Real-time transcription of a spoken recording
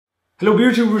Hello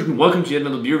beer tubers and welcome to yet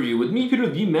another beer review with me, Peter,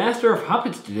 the master of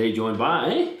hoppets, today joined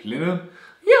by... Lena?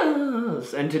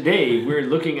 Yes! And today we're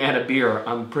looking at a beer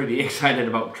I'm pretty excited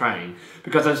about trying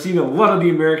because I've seen a lot of the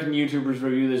American YouTubers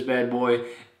review this bad boy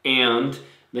and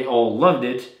they all loved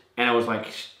it and I was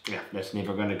like, yeah, that's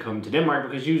never going to come to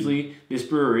Denmark because usually this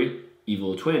brewery,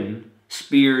 Evil Twin,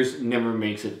 Spears never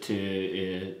makes it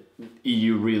to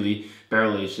EU really,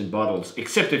 barrel-aged in bottles,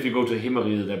 except if you go to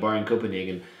Imperial, the bar in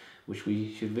Copenhagen, which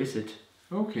we should visit.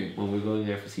 Okay. When we're going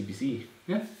there for CPC.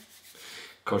 Yeah.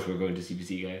 Of course we're going to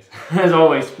CPC, guys. As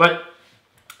always. But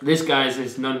this, guys,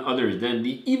 is none other than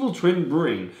the Evil Twin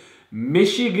Brewing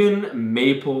Michigan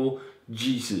Maple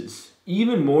Jesus.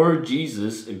 Even more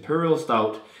Jesus Imperial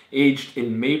Stout aged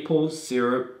in maple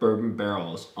syrup bourbon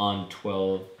barrels on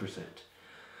 12%.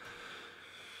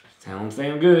 Sounds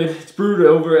damn good. It's brewed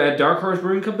over at Dark Horse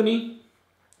Brewing Company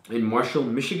in Marshall,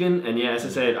 Michigan, and yeah, as I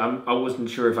said, I wasn't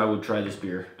sure if I would try this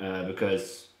beer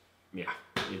because, yeah,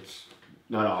 it's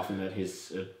not often that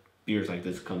his beers like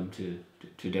this come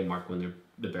to Denmark when they're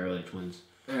the barrel-aged ones.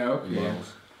 Yeah, okay. Yeah.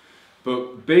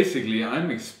 But basically, I'm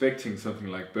expecting something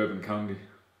like Bourbon County.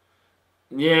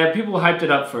 Yeah, people hyped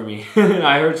it up for me.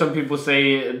 I heard some people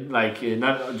say, like,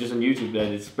 not just on YouTube,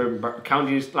 that it's Bourbon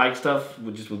County-like stuff,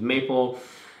 just with maple.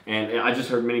 And I just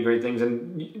heard many great things,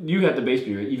 and you had the base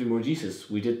beer, Even More Jesus.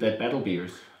 We did that battle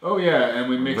beers. Oh yeah, and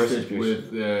we mixed it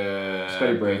beers. with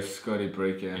Scotty Break. Scotty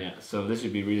Break, yeah. Yeah, so this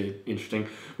should be really interesting.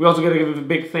 We also got to give a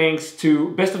big thanks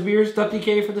to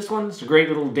bestofbeers.dk for this one. It's a great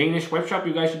little Danish web shop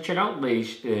you guys should check out. They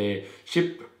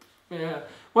ship,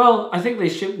 well, I think they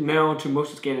ship now to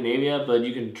most of Scandinavia, but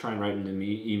you can try and write in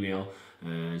the email.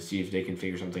 See if they can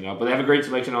figure something out. But they have a great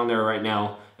selection on there right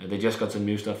now. They just got some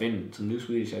new stuff in, some new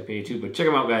Swedish IPA too. But check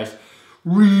them out, guys.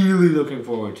 Really looking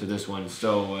forward to this one.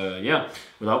 So yeah,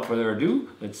 without further ado,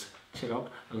 let's check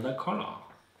out the color.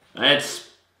 That's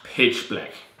pitch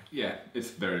black. Yeah,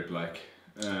 it's very black.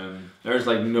 There's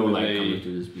like no light coming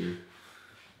through this beer.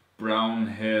 Brown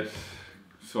head,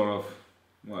 sort of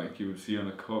like you would see on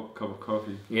a cup of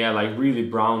coffee. Yeah, like really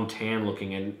brown tan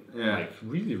looking and like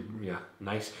really,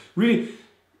 nice. Really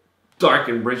dark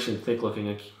and rich and thick looking.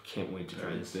 I can't wait to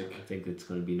try this. I think it's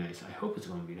going to be nice. I hope it's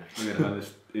going to be nice. Look at how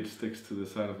it sticks to the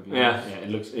side of the glass. Yeah, it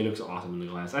looks awesome in the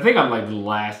glass. I think I'm like the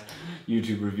last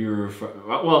YouTube reviewer for,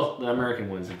 well, the American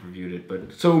ones have reviewed it,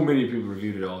 but so many people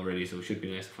reviewed it already, so it should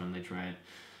be nice to finally try it.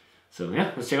 So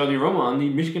yeah, let's check out the aroma on the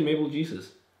Michigan Maple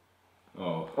Jesus.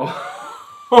 Oh.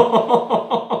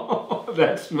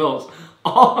 That smells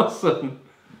awesome.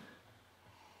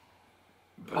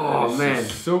 But oh man,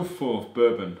 so full of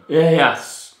bourbon. Yeah,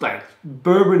 like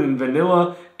bourbon and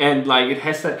vanilla, and like it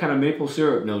has that kind of maple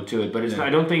syrup note to it. But it's not, I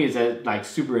don't think it's that like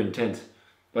super intense,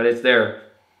 but it's there.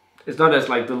 It's not as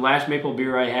like the last maple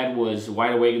beer I had was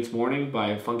Wide Awake It's Morning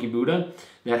by Funky Buddha.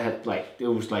 That had like it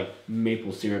was like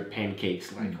maple syrup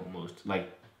pancakes, like almost like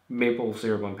maple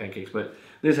syrup on pancakes. But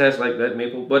this has like that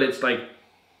maple, but it's like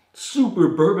super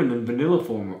bourbon and vanilla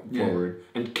forward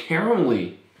and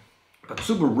caramelly, but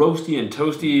super roasty and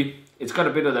toasty. It's got a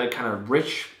bit of that kind of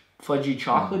rich, fudgy,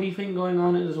 chocolatey thing going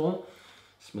on in it as well.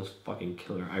 It smells fucking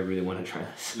killer. I really want to try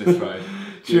this. Let's try it.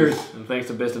 Cheers. And thanks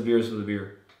to Best of Beers for the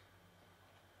beer.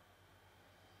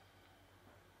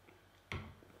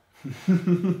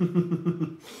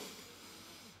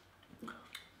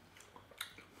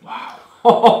 Wow.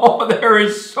 Oh, there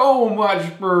is so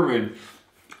much bourbon.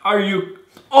 Are you...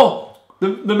 Oh,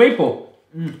 the maple.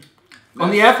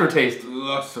 On the aftertaste.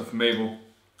 Lots of maple.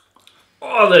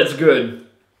 Oh, that's good.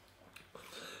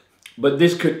 But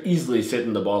this could easily sit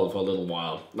in the bottle for a little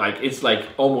while. Like, it's like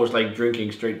almost like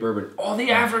drinking straight bourbon. Oh, the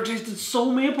aftertaste is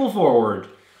so maple forward.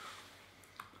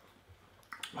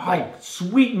 Like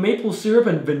sweet maple syrup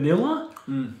and vanilla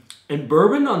and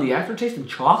bourbon on the aftertaste and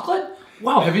chocolate.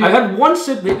 Wow, I had one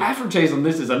sip. The aftertaste on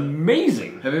this is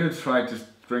amazing. Have you ever tried just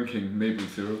drinking maple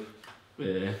syrup?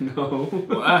 No.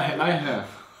 Well, I have.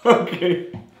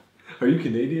 Okay. Are you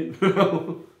Canadian?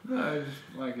 No, I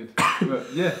just like it.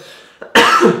 But yeah.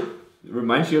 It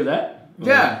reminds you of that?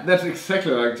 Yeah, that's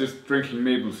exactly like just drinking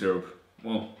maple syrup.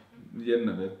 Well, the end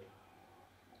of it.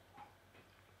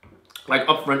 Like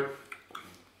up front.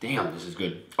 Damn, this is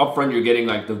good. Up front, you're getting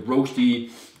like the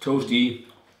roasty, toasty,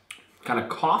 kind of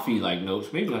coffee-like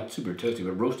notes. Maybe not super toasty,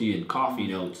 but roasty and coffee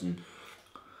notes and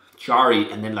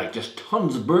charry, and then like just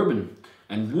tons of bourbon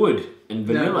and wood and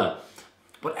vanilla. Yeah.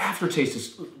 But aftertaste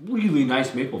is really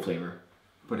nice maple flavor.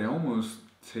 But it almost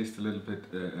tastes a little bit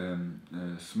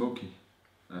smoky,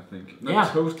 I think.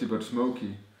 Not toasty, but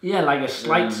smoky. Yeah, like a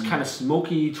slight kind of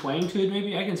smoky twang to it,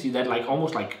 maybe. I can see that, like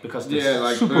almost like because it's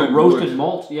like super roasted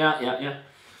malt. Yeah.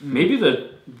 Maybe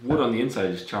the wood on the inside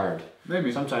is charred.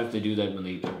 Maybe. Sometimes they do that when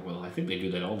they, well, I think they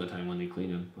do that all the time when they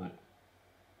clean them. But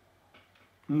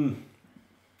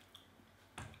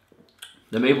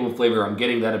the maple flavor, I'm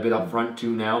getting that a bit up front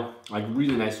too now. Like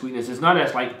really nice sweetness. It's not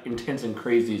as like intense and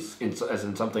crazy as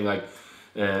in something like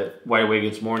Wide Awake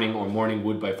It's Morning or Morning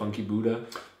Wood by Funky Buddha.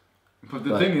 But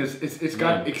the thing is, it's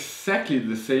got exactly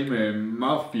the same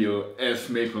mouthfeel as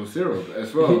maple syrup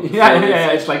as well.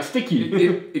 yeah, it's like sticky.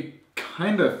 It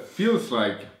kind of feels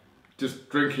like just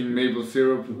drinking maple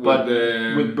syrup, but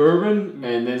with bourbon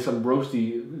and then some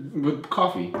roasty with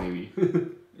coffee maybe.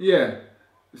 Yeah.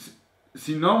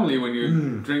 See, normally when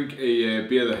you drink a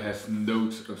beer that has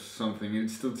notes of something, it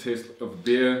still tastes of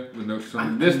beer with notes of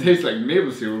something. This tastes like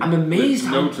maple syrup. I'm amazed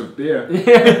with notes of beer.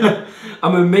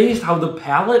 I'm amazed how the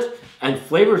palate and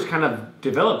flavors kind of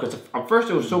develop, because at first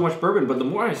it was so much bourbon, but the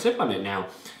more I sip on it now,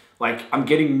 like I'm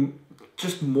getting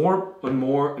just more and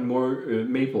more and more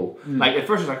maple. Like at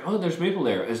first it's like, oh, there's maple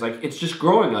there. It's like it's just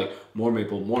growing, like more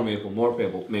maple, more maple, more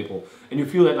maple, and you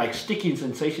feel that like sticky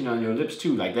sensation on your lips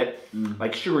too, like that,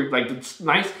 like sugary, like it's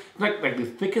nice, like the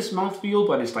thickest mouthfeel,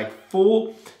 but it's like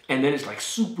full, and then it's like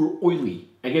super oily.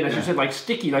 Again, as you said, like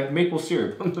sticky, like maple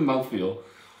syrup on the mouthfeel.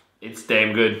 It's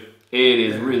damn good. It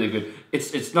is really good.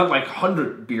 It's not like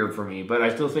 100 beer for me, but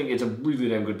I still think it's a really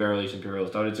damn good barrel-aged Imperial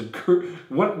Stout. It's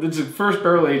the first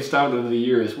barrel-aged Stout of the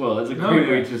year as well. It's a great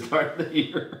way to start the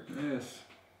year. Yes.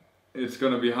 It's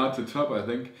gonna be hard to top, I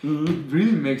think. It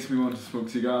really makes me want to smoke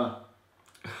cigar.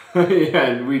 Yeah,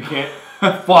 and we can't...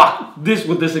 Fuck! This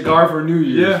with the cigar for New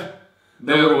Year's. Yeah.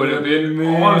 That would have been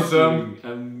awesome.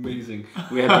 Amazing.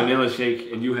 We had vanilla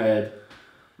shake and you had...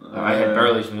 I had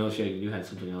barrel-aged vanilla shake and you had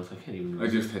something else. I can't even remember. I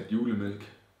just had julemilk.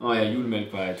 Oh yeah,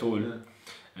 julemilk by Toll.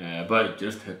 But I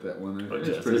just had that one.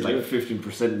 It's like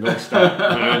 15% milk stout.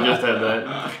 I just had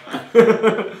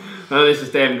that. No, this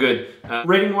is damn good.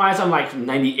 Rating wise, I'm like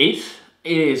 98.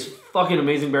 It is fucking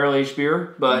amazing barrel-aged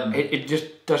beer, but it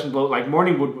just doesn't blow. Like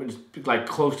Morning Wood is like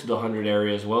close to the 100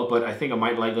 area as well, but I think I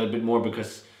might like that a bit more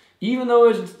because even though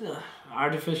it's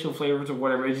artificial flavors or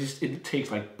whatever, it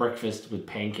tastes like breakfast with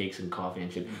pancakes and coffee and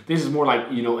shit. This is more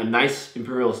like, you know, a nice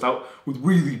Imperial Stout with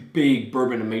really big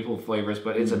bourbon and maple flavors,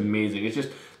 but it's amazing. It's just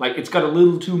like it's got a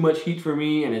little too much heat for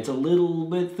me, and it's a little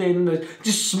bit thin.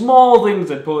 Just small things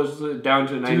that pulls it down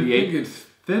to 98. Do you think it's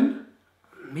thin?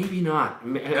 Maybe not.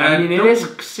 I mean, it is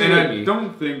silly. And I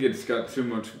don't think it's got too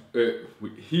much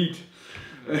heat.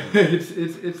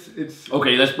 It's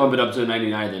okay, let's bump it up to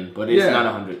 99 then, but it's not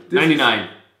 100. 99.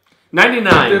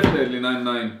 99. Definitely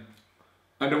 99.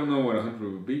 I don't know what 100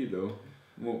 would be though.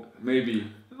 Well, maybe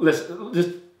just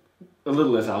a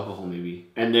little less alcohol,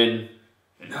 maybe, and then.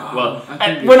 No, well,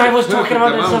 when I was talking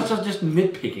about that stuff, just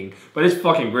nitpicking, but it's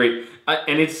fucking great,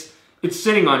 and it's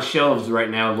sitting on shelves right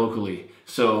now locally.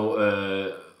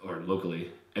 So or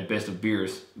locally at Best of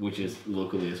Beers, which is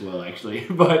locally as well actually.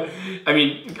 But I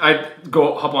mean, I'd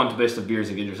go hop on to Best of Beers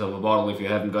and get yourself a bottle if you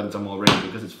haven't gotten some already,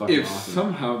 because it's fucking awesome. If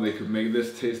somehow they could make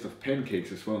this taste of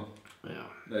pancakes as well. Yeah,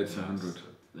 that's 100.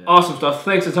 Yeah. Awesome stuff.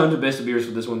 Thanks a ton to Best of Beers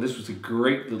for this one. This was a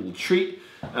great little treat.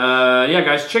 Yeah,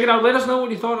 guys, check it out. Let us know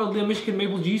what you thought of the Michigan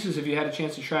Maple Jesus if you had a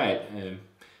chance to try it.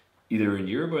 Either in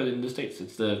Europe or in the States.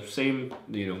 It's the same,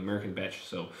 you know, American batch.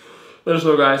 So let us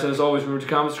know, guys. And as always, remember to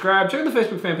comment, subscribe, check out the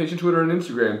Facebook fan page and Twitter and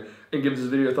Instagram, and give this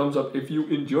video a thumbs up if you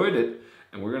enjoyed it.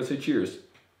 And we're gonna say cheers.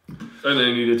 And then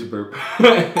I needed to burp.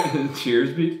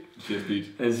 Cheers, Pete. Cheers,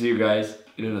 Pete. And see you guys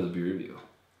in another beer review.